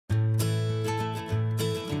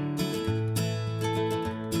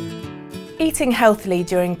Eating healthily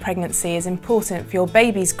during pregnancy is important for your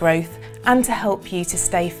baby's growth and to help you to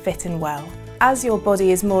stay fit and well. As your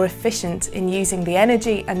body is more efficient in using the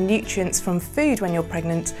energy and nutrients from food when you're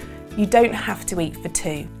pregnant, you don't have to eat for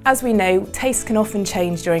two. As we know, taste can often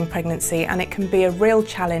change during pregnancy, and it can be a real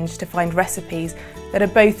challenge to find recipes that are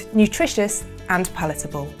both nutritious and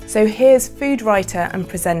palatable. So here's food writer and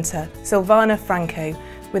presenter Silvana Franco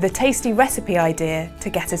with a tasty recipe idea to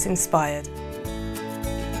get us inspired.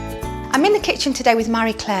 I'm in the kitchen today with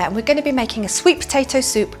Marie-Claire, and we're going to be making a sweet potato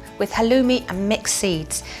soup with halloumi and mixed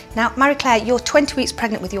seeds. Now, Marie-Claire, you're 20 weeks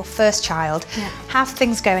pregnant with your first child. Yeah. How are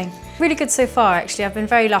things going? Really good so far, actually. I've been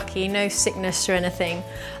very lucky, no sickness or anything.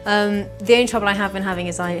 The only trouble I have been having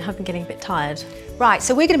is I have been getting a bit tired. Right,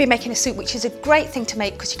 so we're going to be making a soup, which is a great thing to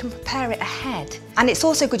make because you can prepare it ahead. And it's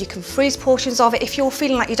also good, you can freeze portions of it. If you're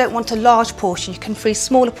feeling like you don't want a large portion, you can freeze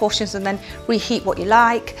smaller portions and then reheat what you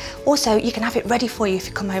like. Also, you can have it ready for you if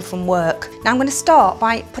you come home from work. Now I'm going to start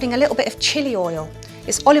by putting a little bit of chilli oil.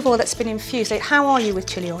 It's olive oil that's been infused. How are you with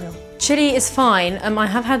chilli oil? Chilli is fine. I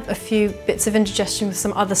have had a few bits of indigestion with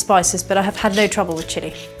some other spices, but I have had no trouble with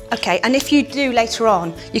chilli. Okay, and if you do later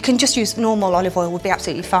on, you can just use normal olive oil, would be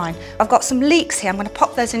absolutely fine. I've got some leeks here. I'm going to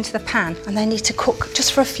pop those into the pan, and they need to cook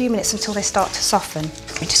just for a few minutes until they start to soften.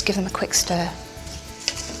 We just give them a quick stir.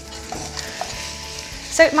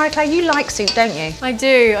 So, Marie-Claire, you like soup, don't you? I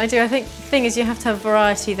do. I think the thing is you have to have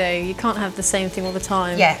variety though. You can't have the same thing all the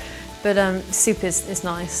time. Yeah. But soup is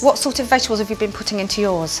nice. What sort of vegetables have you been putting into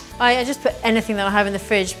yours? I just put anything that I have in the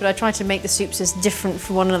fridge, but I try to make the soups as different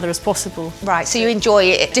from one another as possible. Right, so you enjoy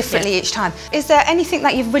it differently each time. Is there anything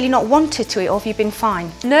that you've really not wanted to eat, or have you been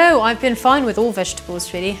fine? No, I've been fine with all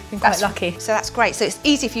vegetables, really. I've been quite lucky. So that's great. So it's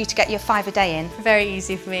easy for you to get your 5 a day in? Very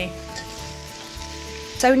easy for me.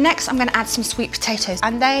 So next I'm going to add some sweet potatoes,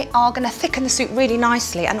 and they are going to thicken the soup really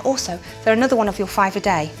nicely, and also they're another one of your 5 a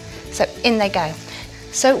day. So in they go.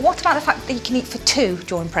 So what about the fact that you can eat for 2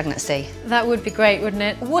 during pregnancy? That would be great, wouldn't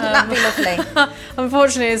it? Wouldn't that be lovely?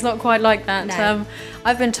 Unfortunately, it's not quite like that. No.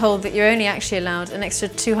 I've been told that you're only actually allowed an extra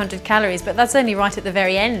 200 calories, but that's only right at the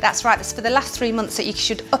very end. That's right, it's for the last 3 months that you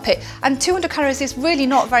should up it. And 200 calories is really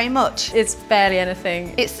not very much. It's barely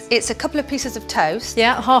anything. It's a couple of pieces of toast.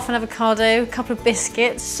 Yeah, half an avocado, a couple of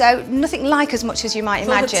biscuits. So nothing like as much as you might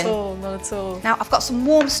imagine. Not at all, not at all. Now I've got some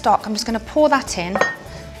warm stock, I'm just going to pour that in.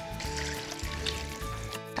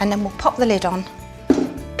 And then we'll pop the lid on.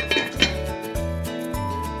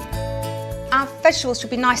 Our vegetables should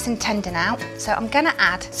be nice and tender now, so I'm going to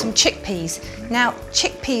add some chickpeas. Now,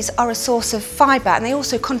 chickpeas are a source of fibre, and they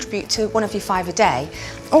also contribute to one of your 5 a day.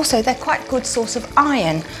 Also, they're quite a good source of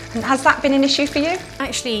iron. And has that been an issue for you?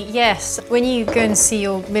 Actually, yes. When you go and see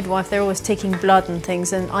your midwife, they're always taking blood and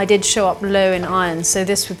things, and I did show up low in iron, so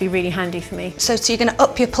this would be really handy for me. So you're going to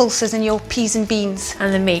up your pulses and your peas and beans?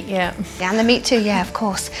 And the meat, yeah. Yeah, and the meat too, yeah, of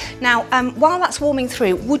course. Now, while that's warming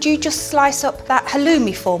through, would you just slice up that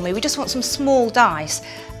halloumi for me? We just want some small dice.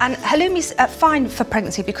 And halloumi's fine for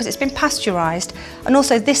pregnancy because it's been pasteurised, and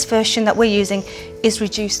also this version that we're using is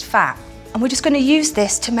reduced fat. And we're just going to use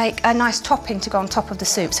this to make a nice topping to go on top of the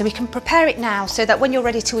soup. So we can prepare it now so that when you're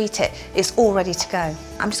ready to eat it, it's all ready to go.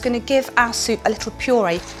 I'm just going to give our soup a little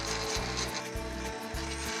puree.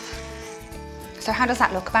 So how does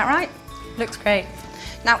that look? About right? Looks great.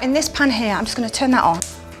 Now in this pan here, I'm just going to turn that on.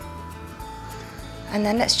 And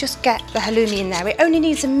then let's just get the halloumi in there. It only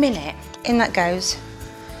needs a minute. In that goes.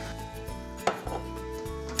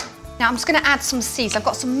 Now I'm just going to add some seeds. I've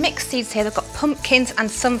got some mixed seeds here. They've got pumpkins and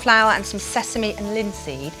sunflower and some sesame and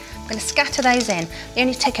linseed. I'm going to scatter those in. They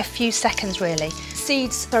only take a few seconds really.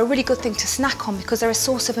 Seeds are a really good thing to snack on because they're a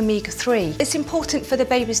source of omega-3. It's important for the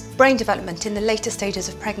baby's brain development in the later stages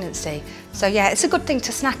of pregnancy. So yeah, it's a good thing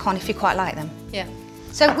to snack on if you quite like them. Yeah.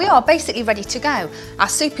 So we are basically ready to go. Our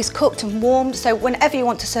soup is cooked and warmed, so whenever you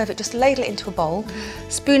want to serve it, just ladle it into a bowl,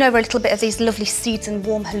 spoon over a little bit of these lovely seeds and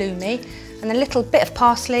warm halloumi, and a little bit of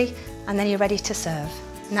parsley, and then you're ready to serve.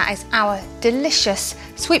 And that is our delicious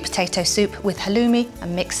sweet potato soup with halloumi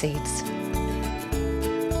and mixed seeds.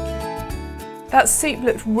 That soup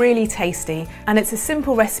looked really tasty, and it's a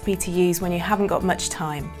simple recipe to use when you haven't got much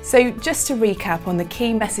time. So just to recap on the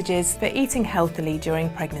key messages for eating healthily during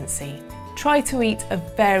pregnancy. Try to eat a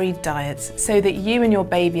varied diet so that you and your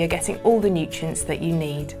baby are getting all the nutrients that you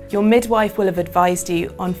need. Your midwife will have advised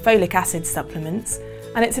you on folic acid supplements,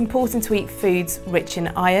 and it's important to eat foods rich in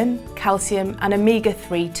iron, calcium and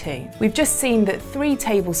omega-3 too. We've just seen that 3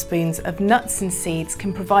 tablespoons of nuts and seeds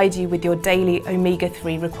can provide you with your daily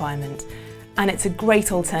omega-3 requirement, and it's a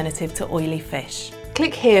great alternative to oily fish.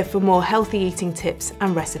 Click here for more healthy eating tips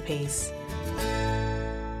and recipes.